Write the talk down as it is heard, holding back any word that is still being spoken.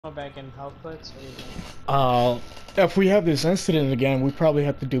Back in health blitz or you think? If we have this incident again, we probably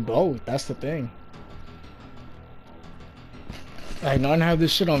have to do both. That's the thing. Like, not have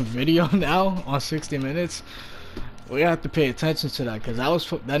this shit on video now on 60 Minutes. We have to pay attention to that because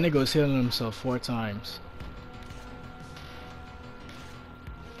that nigga was hitting himself 4 times.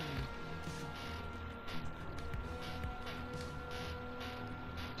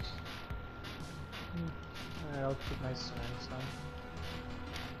 Alright, I'll keep my strengths on.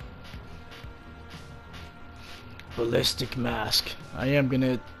 Ballistic mask. I am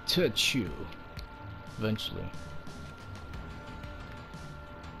gonna touch you eventually.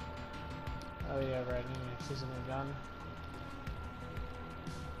 Oh yeah, right. She's in a gun.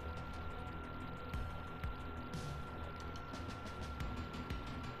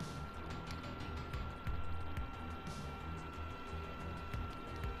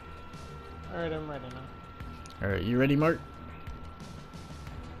 Alright, I'm ready now. Alright, you ready, Mark?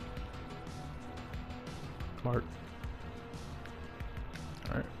 Mark.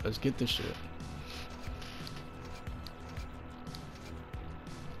 Alright, let's get this shit.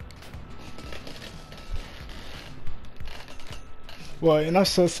 Well, and I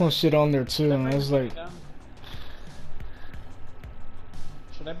said some shit on there too, and I was like...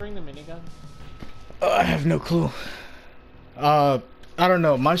 Should I bring the minigun? I have no clue. I don't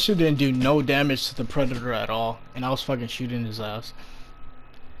know. My shit didn't do no damage to the Predator at all, and I was fucking shooting his ass.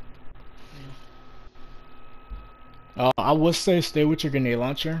 I would say stay with your grenade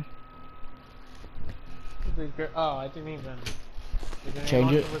launcher. Oh, I didn't even... The grenade Change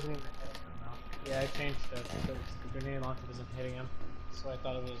launcher it? wasn't even hitting him, no. Yeah, I changed it because the grenade launcher wasn't hitting him. So I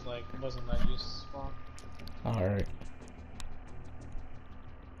thought it was like, it wasn't that useful. Alright.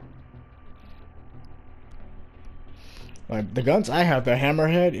 Like, the guns I have, the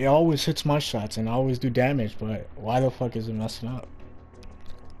Hammerhead, it always hits my shots and I always do damage, but why the fuck is it messing up?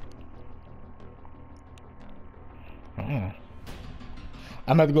 I'm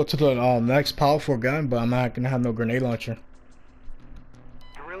gonna have to go to the next powerful gun, but I'm not gonna have no grenade launcher.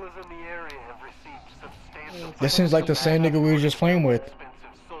 Guerrillas in the area have received substantial. This seems like the same nigga we were just playing with.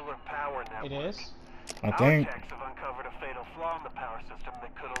 Solar power It network. is? I think. Our checks have uncovered a fatal flaw in the power system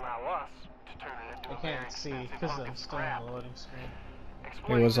that could allow us to turn it into I a very can't see expensive because hunk I'm of still on scrap. the loading screen.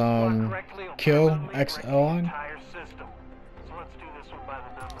 Exploiting was, this plot correctly will Kill permanently wreck the XL on? entire system. So let's do this one by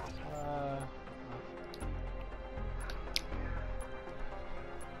the numbers.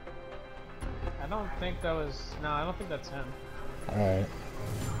 I don't think that was... No, I don't think that's him. Alright.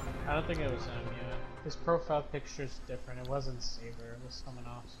 I don't think it was him, yeah. His profile picture's different. It wasn't Saber, it was someone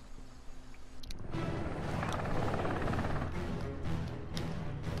else.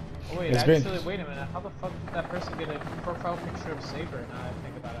 Oh, wait, actually, wait a minute. How the fuck did that person get a profile picture of Saber now that I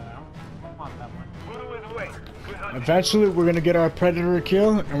think about it? I don't want that one. Eventually, we're gonna get our Predator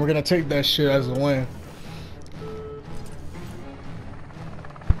kill, and we're gonna take that shit as a win.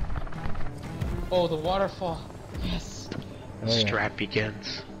 Oh, the waterfall. Yes. Oh, yeah. Strap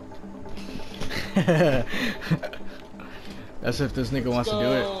begins. That's if this nigga wants to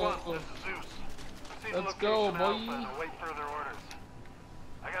do it. Let's go, boy.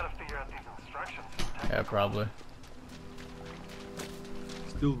 I gotta figure out these instructions. Yeah, probably.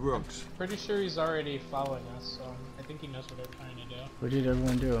 Still works. Pretty sure he's already following us, so I think he knows what they're trying to do. What did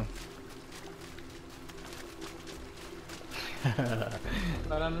everyone do?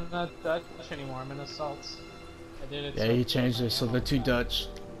 But I'm not Dutch anymore, I'm in assaults. I did it. Yeah, he changed it, so the 2 Dutch.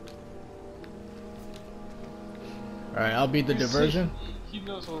 Alright, I'll be the diversion. He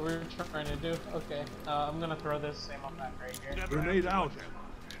knows what we're trying to do. Okay, I'm gonna throw this same ammo pack right here. Grenade out.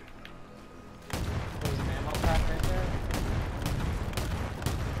 There's an ammo pack right there.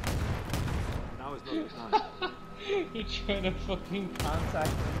 Now is not the time. He tried to fucking contact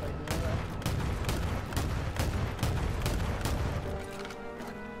us like that.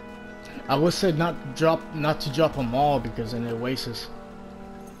 I would say not to drop them all because then it wastes us.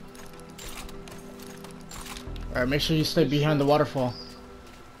 Alright, make sure you stay behind the waterfall.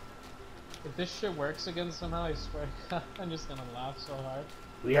 If this shit works again somehow, I swear to God, I'm just gonna laugh so hard.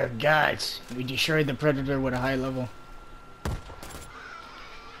 We are gods. We destroyed the Predator with a high level.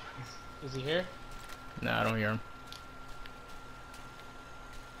 Is he here? Nah, I don't hear him.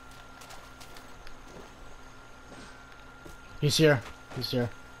 He's here. He's here.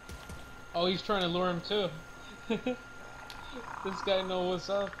 Oh, he's trying to lure him too. This guy knows what's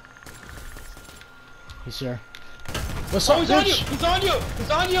up. He's here. What's up, he's bitch? on you! He's on you! He's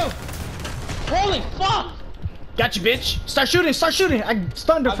on you! Holy fuck! Got you, bitch. Start shooting. Start shooting. I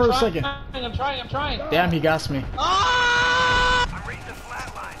stunned her for a second. I'm trying. Damn, he got me. Ah! I'm reading the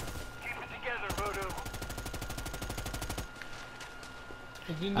flatline. Keep it together, Voodoo.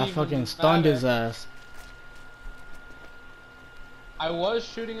 I fucking stunned his ass. I was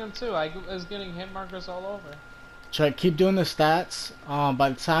shooting him too. I was getting hit markers all over. Keep doing the stats. By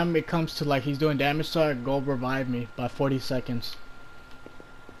the time it comes to like he's doing damage to her, go revive me by 40 seconds.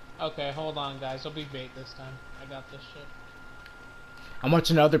 Okay, hold on guys. I'll be bait this time. I got this shit. I'm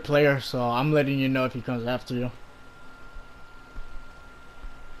watching the other player, so I'm letting you know if he comes after you.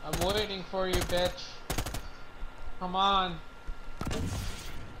 I'm waiting for you, bitch. Come on.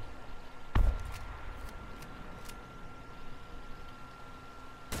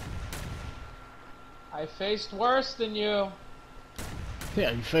 I faced worse than you.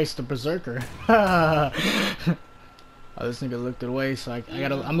 Yeah, you faced the berserker. Oh, this nigga looked away, so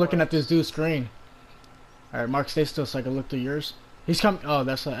I'm looking at this dude's screen. Alright, Mark, stay still so I can look through yours. He's coming. Oh,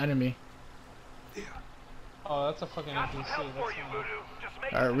 that's an enemy. Oh, that's a fucking NPC.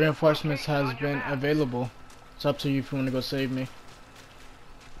 Alright, reinforcements has been available. It's up to you if you want to go save me.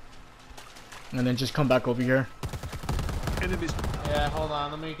 And then just come back over here. Enemies. Yeah, hold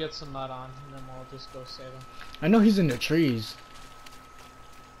on. Let me get some mud on, and then we'll just go save him. I know he's in the trees.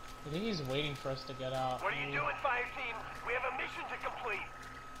 I think he's waiting for us to get out. What are you doing, Fire Team? We have a mission to complete.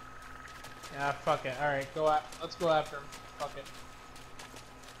 Yeah, fuck it. Alright, let's go after him. Fuck it.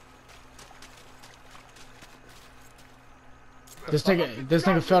 This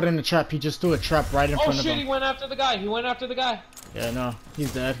nigga fell in the trap. He just threw a trap right in front of him. Oh shit, he went after the guy. He went after the guy. Yeah, no,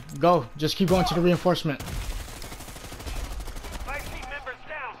 he's dead. Go, just keep going to the reinforcement. Fire Team members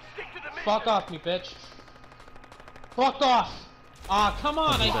down. Stick to the mission. Fuck off me, bitch. Fuck off. Ah, come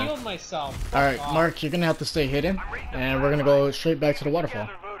on, I healed myself. Alright, Mark, you're gonna have to stay hidden, and we're gonna go straight back to the waterfall.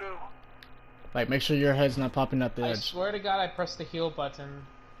 Like, make sure your head's not popping up the I edge. swear to God, I pressed the heal button.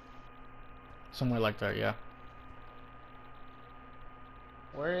 Somewhere like that, yeah.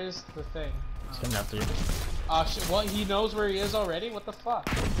 Where is the thing? It's coming after you. Oh shit, what? He knows where he is already? What the fuck?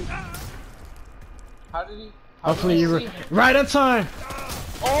 How did he? Hopefully you were right on time!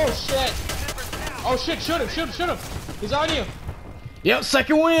 Oh shit! Oh shit, shoot him, shoot him, shoot him! He's on you! Yep,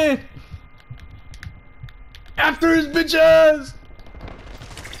 second win! After his bitch ass!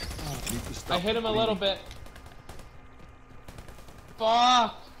 I hit him a little bit.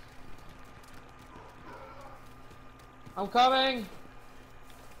 Fuck! I'm coming!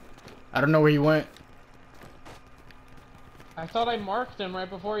 I don't know where he went. I thought I marked him right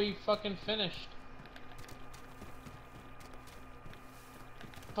before he fucking finished.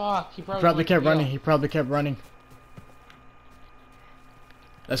 Fuck, he Probably kept running, he probably kept running.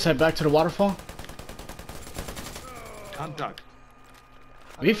 Let's head back to the waterfall. Contact.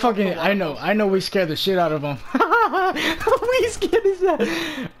 We fucking, I know we scared the shit out of him. We scared his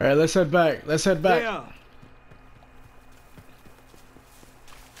ass. Alright, let's head back, let's head back. There.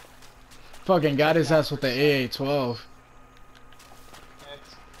 Fucking got his ass with the AA-12.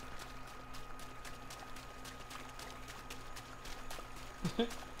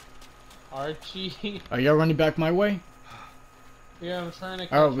 Archie. Are y'all running back my way? Yeah, I'm trying to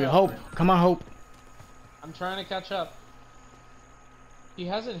catch Alright, we up. Hope. Come on, Hope. I'm trying to catch up. He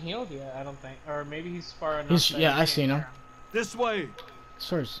hasn't healed yet, I don't think. Or maybe he's far enough. He's, yeah, I seen him. This way.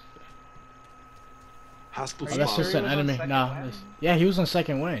 Source. Hostile Oh, that's sure just he an was on enemy. second Nah. wind? Yeah, he was on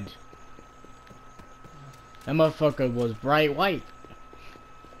second wind. That motherfucker was bright white.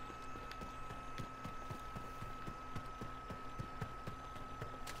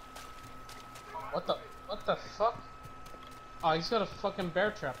 What the fuck? Oh, he's got a fucking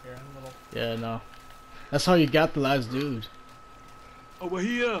bear trap here. Little... Yeah, no. That's how you got the last dude. Over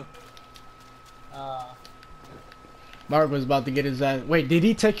here. Mark was about to get his ass. Wait, did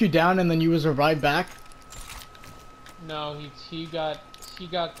he take you down and then you was revived back? No, he got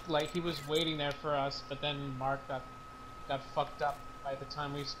like he was waiting there for us, but then Mark got fucked up. By the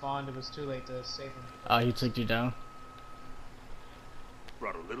time we spawned, it was too late to save him. Oh, he took you down.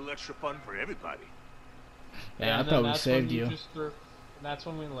 Brought a little extra fun for everybody. Yeah, I and thought then we that's when saved he you. just threw, and that's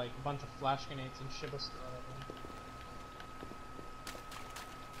when we like a bunch of flash grenades and shit was thrown at him.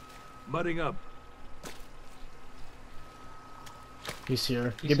 Mudding up. He's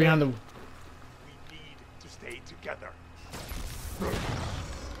here. He's Get behind the. We need to stay together.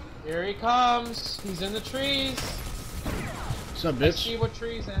 Here he comes. He's in the trees. What's up, I see bitch? what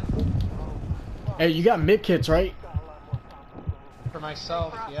trees in. Hey, you got mid kits, right? For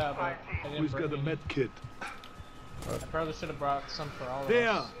myself, yeah, but I didn't Who's bring got a any. med kit? I probably should have brought some for all of There.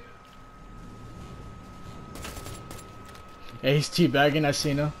 us. Hey, he's teabagging. I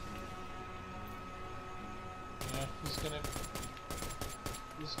seen him. Yeah,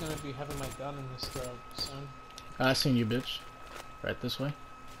 he's gonna be having my gun in his throat soon. I seen you, bitch. Right this way.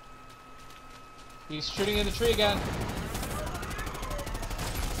 He's shooting in the tree again.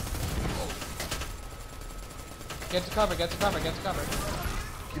 Get to cover, get to cover, get to cover.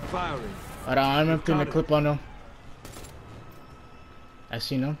 Keep firing. Alright, I'm emptying the Got it. clip on him. I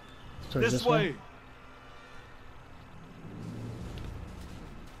seen him. Towards This this way. way.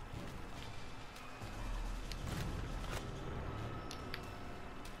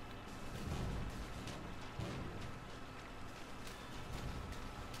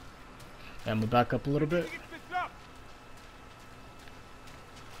 And we'll back up a little bit.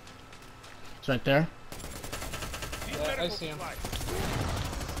 It's right there. Yeah, I see him.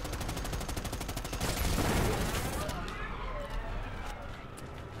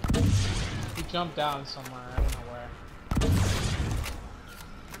 He jumped down somewhere, I don't know where.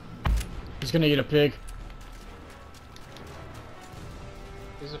 He's gonna eat a pig.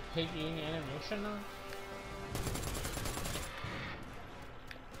 Is a pig eating animation now?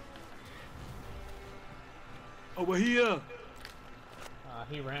 Over here.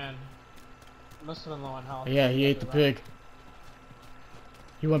 He ran. Must have been low on health. Yeah, he ate the pig.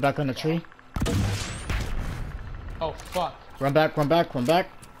 He went back on the tree. Oh fuck. Run back, run back, run back.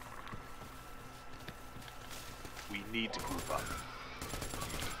 We need to move up.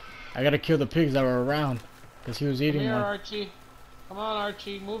 I gotta kill the pigs that were around. Because he was Come eating here, one. Archie. Come on,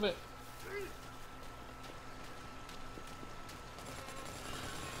 Archie, move it.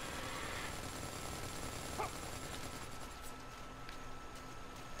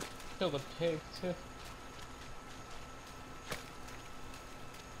 Kill the pig too.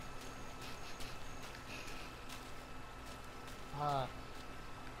 Ah.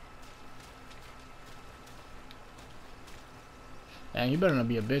 And you better not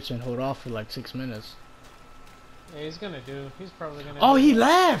be a bitch and hold off for like 6 minutes. Yeah, he's gonna do. He's probably gonna Oh, do he it.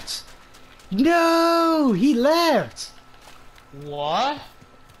 left! No! He left! What?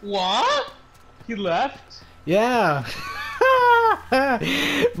 What? He left? Yeah!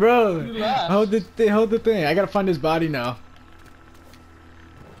 Bro, He left. hold the thing. I gotta find his body now.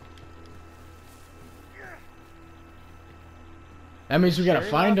 That means we gotta Sure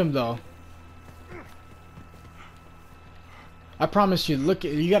he find left? him though. I promise you, look,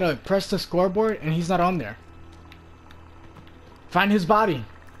 you gotta press the scoreboard and he's not on there. Find his body.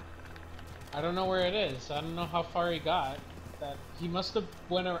 I don't know where it is. I don't know how far he got. That he must have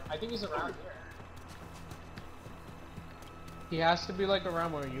went. I think he's around here. He has to be like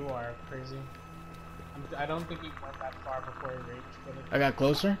around where you are, crazy. I don't think he went that far before he reached. But I got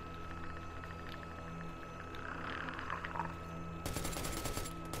closer.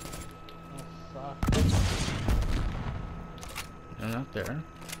 oh fuck! No, not there.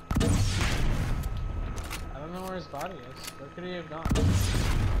 I don't know where his body is. Where could he have gone?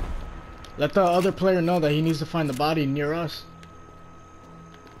 Let the other player know that he needs to find the body near us.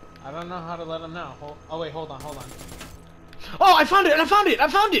 I don't know how to let him know. Oh wait, hold on, hold on. Oh, I found it! I found it! I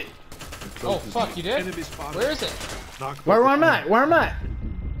found it! Oh fuck, you did? Enemy spotted. Where is it? Knock Where off I'm the at? Where I'm at?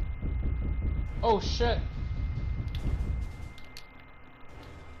 Oh shit!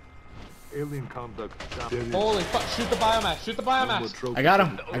 Alien conduct down. There it is. Holy fuck! Shoot the biomass! Shoot the No more biomass! trophies. I got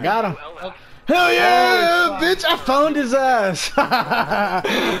him. I got him. Oh, Hell yeah, Holy bitch! I found his ass.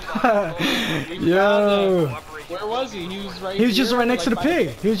 we Yo, found him. Where was he? He was right. he was just here, right next to the like, by pig.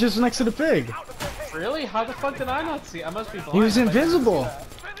 He was just next to the pig. Really? How the fuck did I not see? I must be blind. He was if I didn't see invisible. that.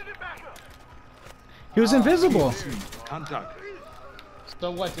 He was invisible. Contact.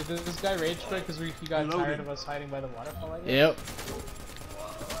 So what? Did this guy rage quit because he got Reloading. tired of us hiding by the waterfall? I guess? Yep.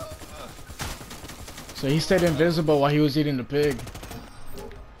 So he stayed invisible while he was eating the pig.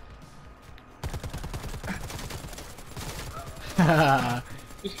 yeah.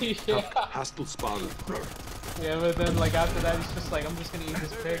 Hostile spotted. Yeah, but then like after that, he's just like, I'm just gonna eat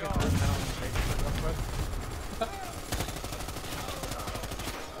this pig. And then I don't rage quit real quick.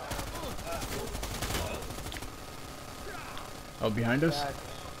 Oh, behind us?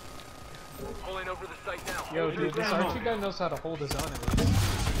 Pulling over the site now. Yo, dude, this Archie guy knows how to hold his own at least.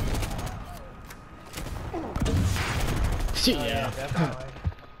 Yeah. Definitely.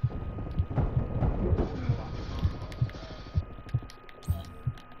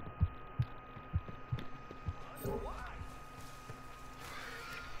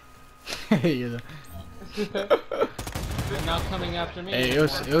 You're the- And now coming after me. Hey, it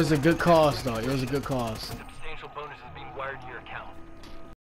was a good cause though. It was a good cause.